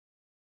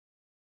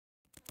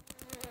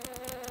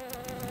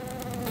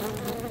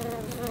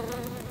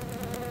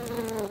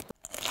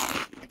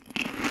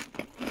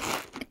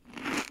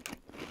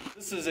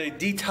This is a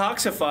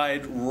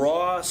detoxified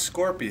raw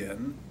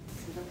scorpion.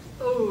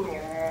 Ooh.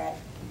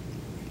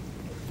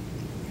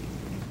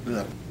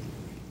 Ugh.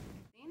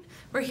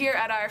 We're here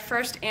at our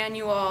first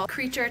annual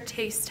creature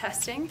taste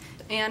testing,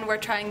 and we're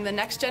trying the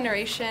next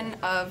generation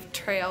of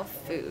trail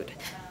food.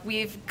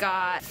 We've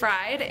got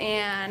fried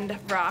and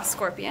raw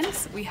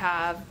scorpions. We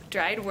have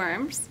dried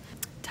worms,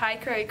 Thai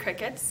curry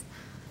crickets,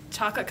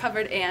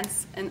 chocolate-covered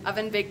ants, an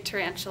oven-baked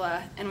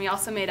tarantula, and we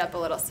also made up a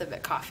little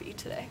civet coffee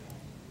today.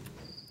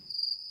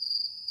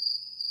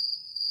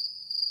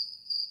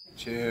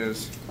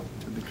 Cheers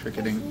to the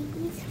cricketing.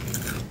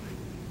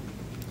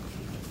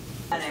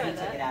 And I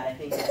took it out. I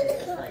think it's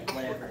just like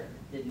whatever.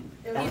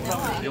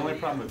 The only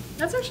problem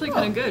That's actually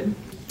kind of good.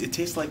 it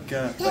tastes like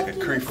a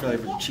curry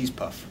flavored cheese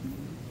puff.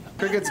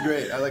 Cricket's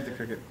great. I like the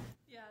cricket.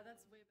 Yeah,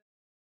 that's way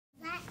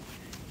better.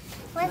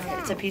 What's that?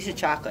 It's a piece of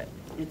chocolate.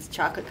 It's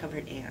chocolate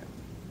covered ant.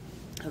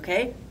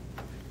 Okay?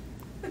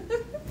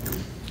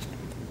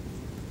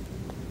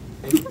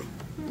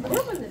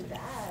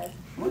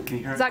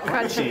 Is that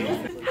crunchy?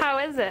 How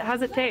is it?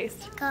 How's it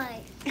taste? Good.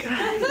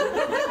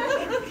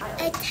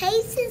 It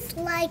tastes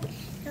like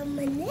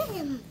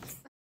M&M's.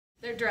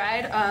 They're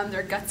dried,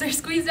 their guts are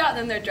squeezed out, and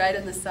then they're dried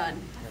in the sun.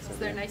 So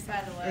they're nice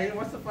by the way.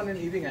 What's the fun in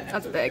eating it?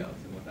 That's big.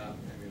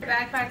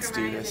 Backpacker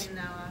do this. magazine,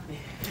 Noah.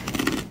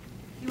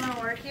 You want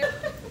to work here?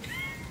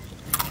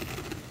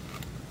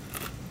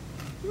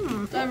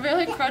 They're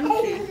really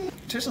crunchy.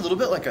 It tastes a little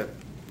bit like kind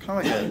of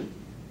like a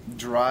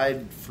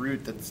dried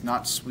fruit that's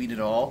not sweet at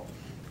all.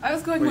 I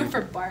was going more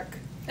for bark.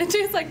 It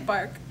tastes like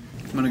bark.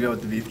 I'm gonna go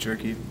with the beef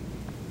jerky.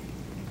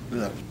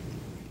 Ugh.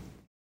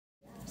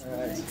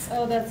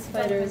 Oh, that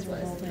spider is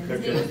revolting.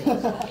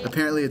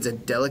 Apparently it's a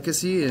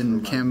delicacy in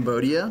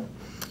Cambodia.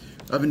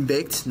 Oven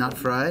baked, not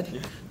fried.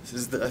 This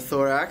is the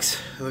thorax,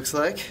 it looks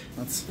like.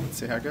 Let's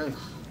see how it goes.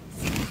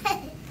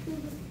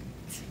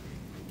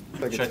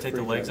 Should I take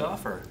the legs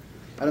off, or?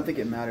 I don't think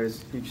it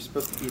matters. You're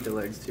supposed to eat the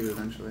legs too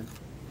eventually.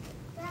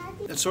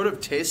 It sort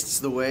of tastes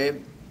the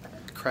way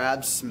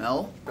crabs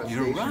smell.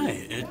 You're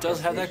right. It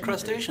does have that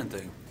crustacean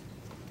thing.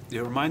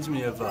 It reminds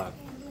me of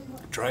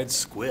dried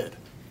squid.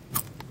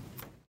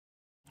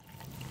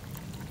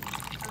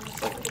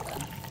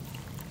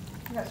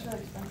 That's really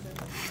expensive.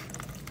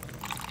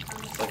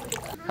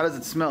 How does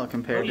it smell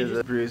compared to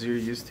the brews you're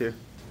used to?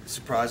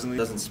 Surprisingly, it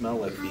doesn't smell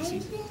like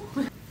feces.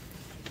 I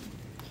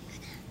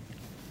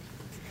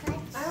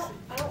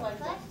don't like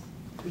that.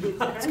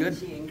 It's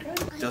good.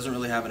 It doesn't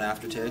really have an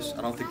aftertaste.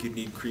 I don't think you'd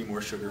need cream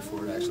or sugar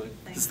for it, actually.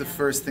 It's the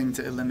first thing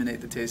to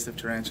eliminate the taste of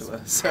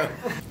tarantula, so.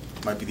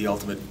 Might be the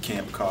ultimate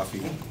camp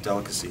coffee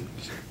delicacy.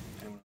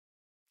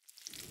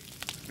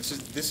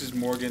 This is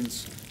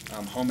Morgan's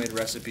homemade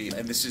recipe,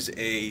 and this is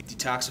a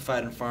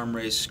Detoxified and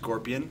farm-raised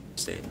scorpion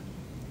steak.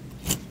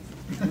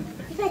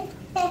 Daddy,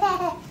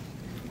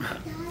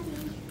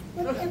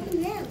 what's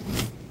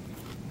M&M's?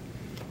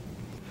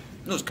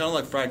 No, it's kind of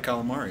like fried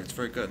calamari. It's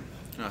very good.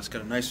 It's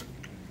got a nice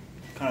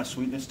kind of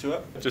sweetness to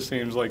it. It just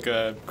seems like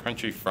a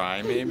crunchy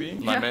fry, maybe.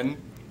 Lemon.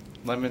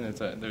 Lemon is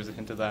there's a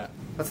hint of that.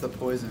 That's the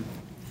poison.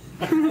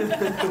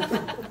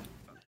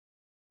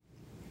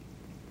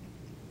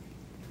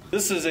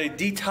 This is a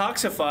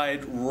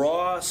detoxified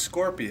raw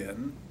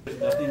scorpion.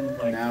 Nothing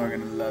like Now we're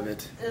gonna love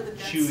it.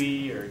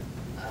 chewy or.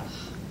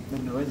 The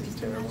noise is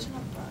terrible.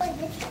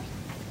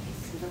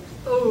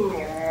 Ooh.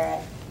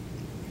 Yeah,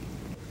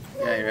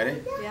 you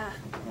ready? Yeah.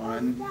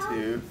 1,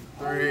 2,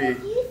 3.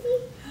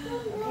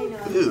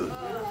 Ew.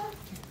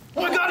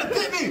 Oh my god, it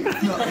bit me!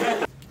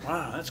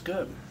 Wow, that's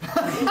good.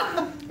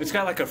 It's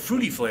got like a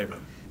fruity flavor.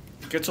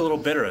 It gets a little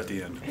bitter at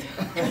the end.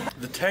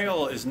 The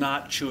tail is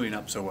not chewing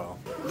up so well.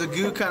 The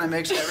goo kind of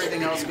makes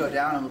everything else go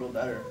down a little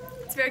better.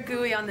 It's very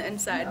gooey on the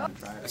inside.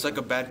 It's like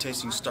a bad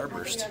tasting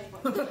Starburst.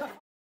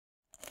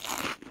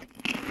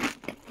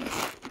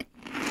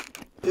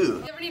 Ew.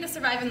 If you ever need to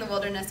survive in the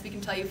wilderness, we can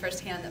tell you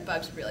firsthand that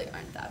bugs really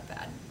aren't that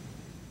bad.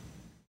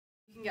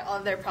 You can get all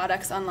of their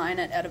products online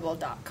at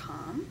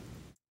edible.com.